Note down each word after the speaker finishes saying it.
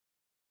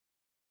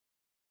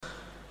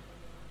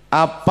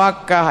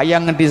Apakah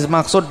yang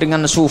dimaksud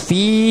dengan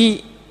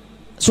sufi?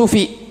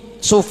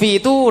 Sufi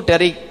itu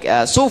dari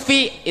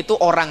sufi itu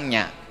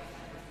orangnya.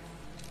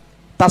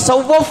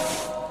 Tasawuf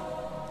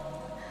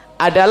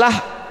adalah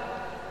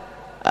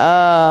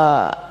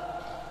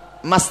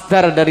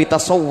masdar dari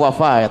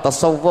tasawwafa.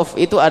 Tasawuf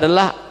itu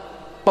adalah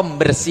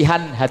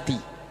pembersihan hati.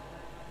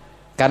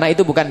 Karena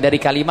itu bukan dari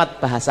kalimat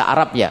bahasa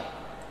Arab ya.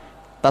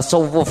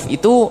 Tasawuf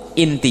itu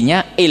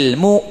intinya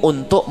ilmu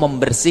untuk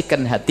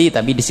membersihkan hati.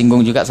 Tapi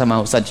disinggung juga sama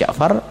Ustaz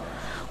Ja'far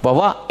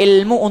bahwa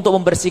ilmu untuk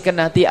membersihkan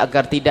hati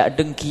agar tidak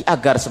dengki,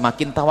 agar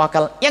semakin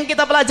tawakal. Yang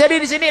kita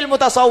pelajari di sini ilmu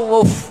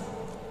tasawuf.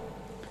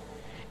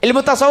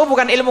 Ilmu tasawuf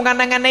bukan ilmu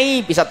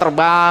nganang-nganai, bisa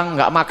terbang,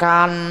 nggak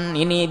makan,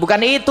 ini bukan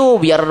itu,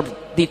 biar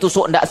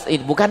ditusuk ndak,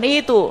 bukan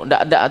itu,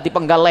 ndak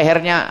dipenggal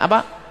lehernya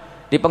apa?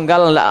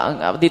 Dipenggal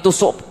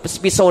ditusuk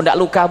pisau ndak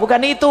luka, bukan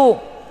itu.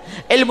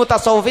 Ilmu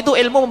tasawuf itu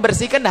ilmu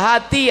membersihkan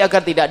hati agar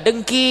tidak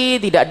dengki,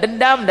 tidak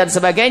dendam dan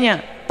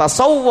sebagainya.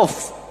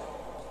 Tasawuf.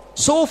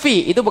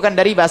 Sufi itu bukan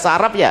dari bahasa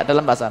Arab ya,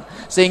 dalam bahasa.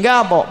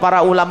 Sehingga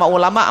para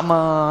ulama-ulama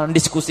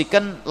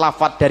mendiskusikan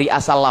lafadz dari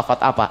asal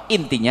lafadz apa.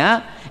 Intinya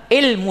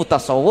ilmu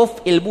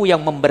tasawuf ilmu yang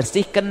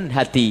membersihkan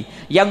hati.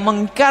 Yang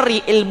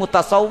mengingkari ilmu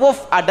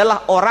tasawuf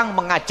adalah orang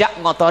mengajak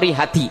ngotori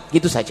hati.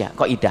 Gitu saja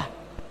kaidah.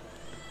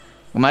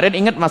 Kemarin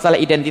ingat masalah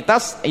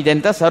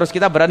identitas harus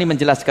kita berani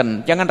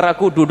menjelaskan. Jangan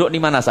ragu duduk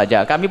di mana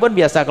saja. Kami pun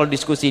biasa kalau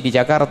diskusi di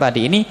Jakarta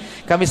di ini,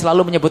 kami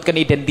selalu menyebutkan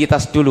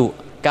identitas dulu.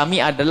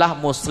 Kami adalah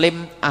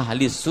muslim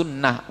ahli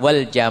sunnah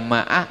wal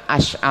jamaah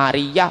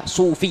asy'ariyah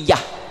sufiyah.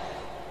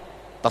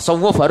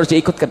 Tasawuf harus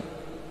diikutkan.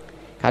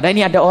 Karena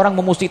ini ada orang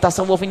memusuhi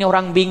tasawuf, ini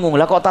orang bingung.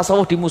 Lah kok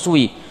tasawuf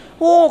dimusuhi?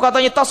 Oh,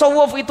 katanya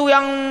tasawuf itu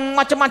yang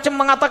macam-macam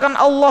mengatakan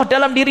Allah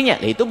dalam dirinya.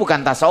 Lah itu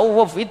bukan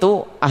tasawuf,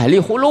 itu ahli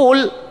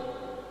hulul.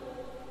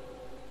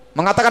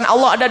 Mengatakan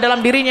Allah ada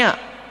dalam dirinya.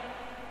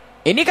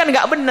 Ini kan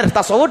nggak benar.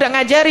 Tasawuf udah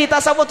ngajari.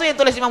 Tasawuf itu yang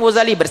tulis Imam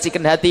Ghazali, bersihkan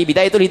hati.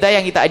 Bid'ah itu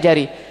hidayah yang kita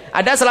ajari.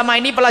 Ada selama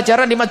ini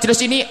pelajaran di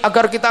majelis ini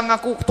agar kita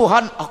ngaku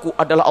Tuhan, aku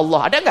adalah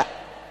Allah. Ada nggak?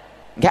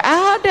 Nggak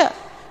ada.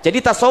 Jadi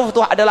tasawuf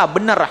itu adalah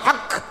benar,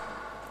 hak.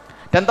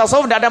 Dan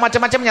tasawuf tidak ada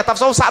macam-macamnya.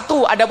 Tasawuf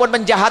satu. Ada pun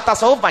penjahat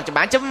tasawuf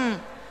macam-macam.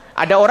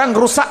 Ada orang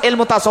rusak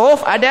ilmu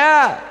tasawuf,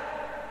 ada.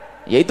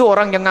 Yaitu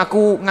orang yang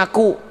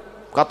ngaku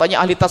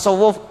katanya ahli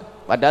tasawuf.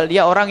 Padahal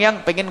dia orang yang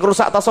pengen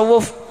merusak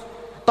tasawuf.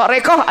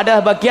 Tarekoh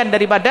adalah bagian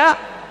daripada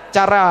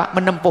cara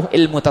menempuh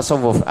ilmu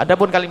tasawuf.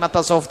 Adapun kalimat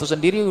tasawuf itu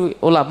sendiri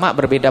ulama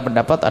berbeda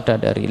pendapat, ada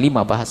dari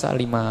 5 bahasa,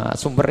 5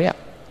 sumber ya.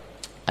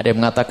 Ada yang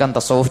mengatakan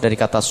tasawuf dari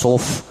kata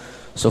suf.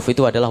 Suf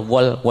itu adalah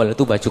wal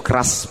itu baju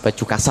keras,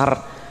 baju kasar.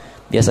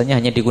 Biasanya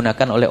hanya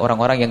digunakan oleh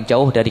orang-orang yang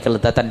jauh dari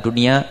kelezatan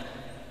dunia.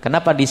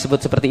 Kenapa disebut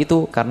seperti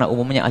itu? Karena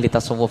umumnya ahli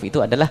tasawuf itu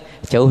adalah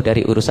jauh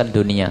dari urusan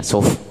dunia.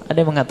 Suf. Ada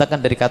yang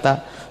mengatakan dari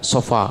kata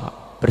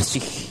sofa,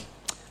 bersih,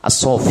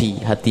 as-sofi,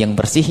 hati yang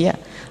bersih ya,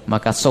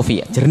 maka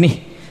sofi,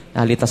 jernih.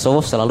 Ahli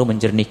tasawuf selalu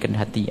menjernihkan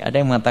hati.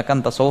 Ada yang mengatakan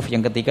tasawuf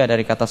yang ketiga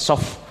dari kata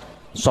sof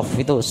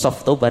itu,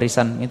 sof itu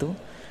barisan itu,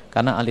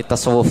 karena ahli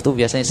tasawuf itu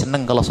biasanya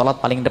seneng kalau sholat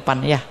paling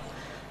depan ya,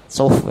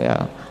 sof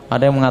ya.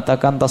 Ada yang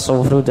mengatakan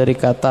tasawuf itu dari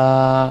kata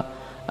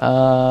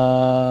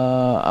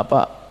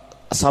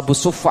ashabus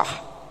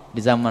suffah. Di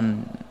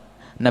zaman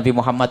Nabi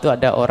Muhammad itu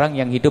ada orang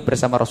yang hidup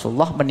bersama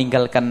Rasulullah,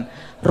 meninggalkan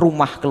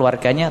rumah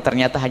keluarganya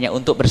ternyata hanya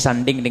untuk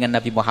bersanding dengan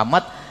Nabi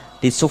Muhammad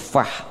di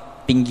Suffah,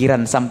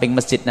 pinggiran samping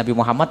masjid Nabi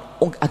Muhammad,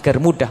 agar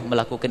mudah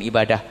melakukan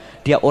ibadah.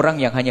 Dia orang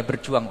yang hanya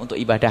berjuang untuk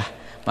ibadah,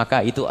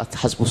 maka itu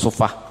hasbus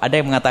Suffah.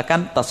 Ada yang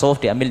mengatakan tasawuf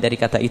diambil dari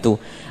kata itu.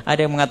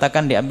 Ada yang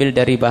mengatakan diambil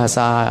dari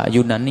bahasa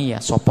Yunani ya,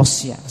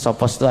 sopos ya.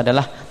 Sopos itu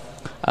adalah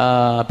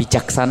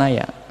bijaksana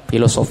ya,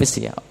 filosofis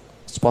ya.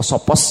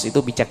 Sopos itu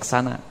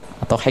bijaksana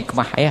atau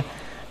hikmah ya.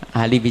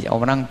 Ahli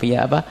orang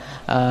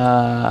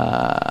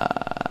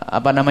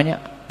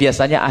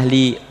biasanya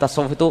ahli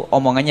tasawuf itu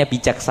omongannya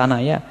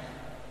bijaksana ya,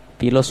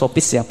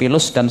 filosofis ya,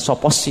 filos dan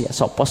sopos ya.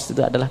 Sopos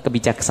itu adalah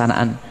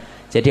kebijaksanaan.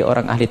 Jadi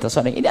orang ahli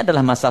tasawuf ini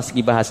adalah masalah segi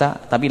bahasa,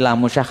 tapi la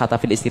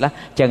musyakhata fil istilah,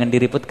 jangan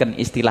diributkan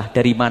istilah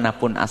dari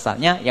manapun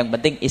asalnya. Yang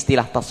penting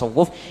istilah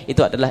tasawuf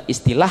itu adalah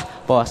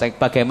istilah bahwa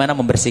bagaimana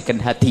membersihkan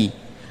hati.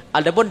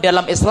 Adapun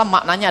dalam Islam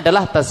maknanya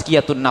adalah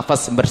tazkiyatun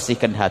nafas,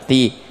 membersihkan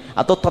hati,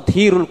 atau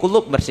tathhirul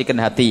qulub,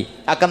 membersihkan hati.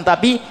 Akan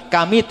tapi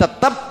kami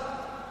tetap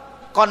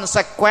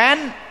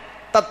konsekuen,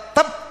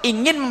 tetap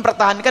ingin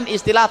mempertahankan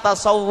istilah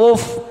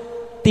tasawuf,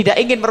 tidak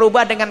ingin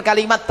merubah dengan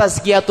kalimat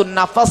tazkiyatun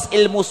nafas,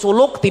 ilmu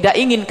suluk, tidak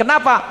ingin.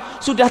 Kenapa?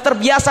 Sudah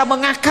terbiasa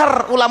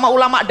mengakar.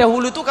 Ulama-ulama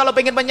dahulu itu kalau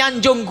pengen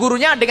menyanjung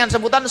gurunya dengan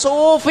sebutan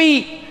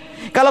sufi.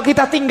 Kalau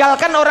kita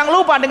tinggalkan, orang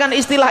lupa dengan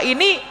istilah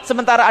ini,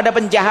 sementara ada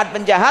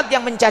penjahat-penjahat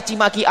yang mencaci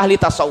maki ahli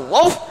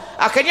tasawuf.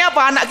 Akhirnya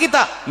apa anak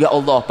kita? Ya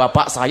Allah,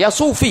 bapak saya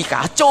sufi,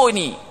 kacau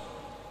ini.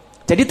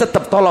 Jadi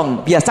tetap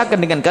tolong biasakan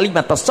dengan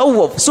kalimat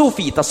tasawuf,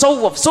 sufi,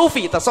 tasawuf,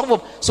 sufi,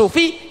 tasawuf,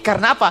 sufi.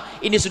 Karena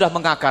apa? Ini sudah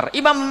mengakar.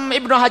 Imam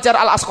Ibnu Hajar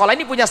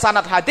al-Asqalani ini punya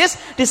sanad hadis,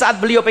 di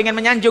saat beliau pengen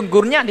menyanjung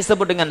gurunya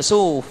disebut dengan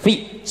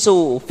sufi,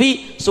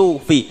 sufi,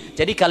 sufi.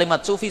 Jadi kalimat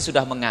sufi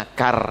sudah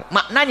mengakar.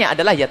 Maknanya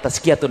adalah ya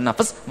tazkiyatun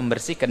nafas,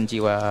 membersihkan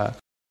jiwa.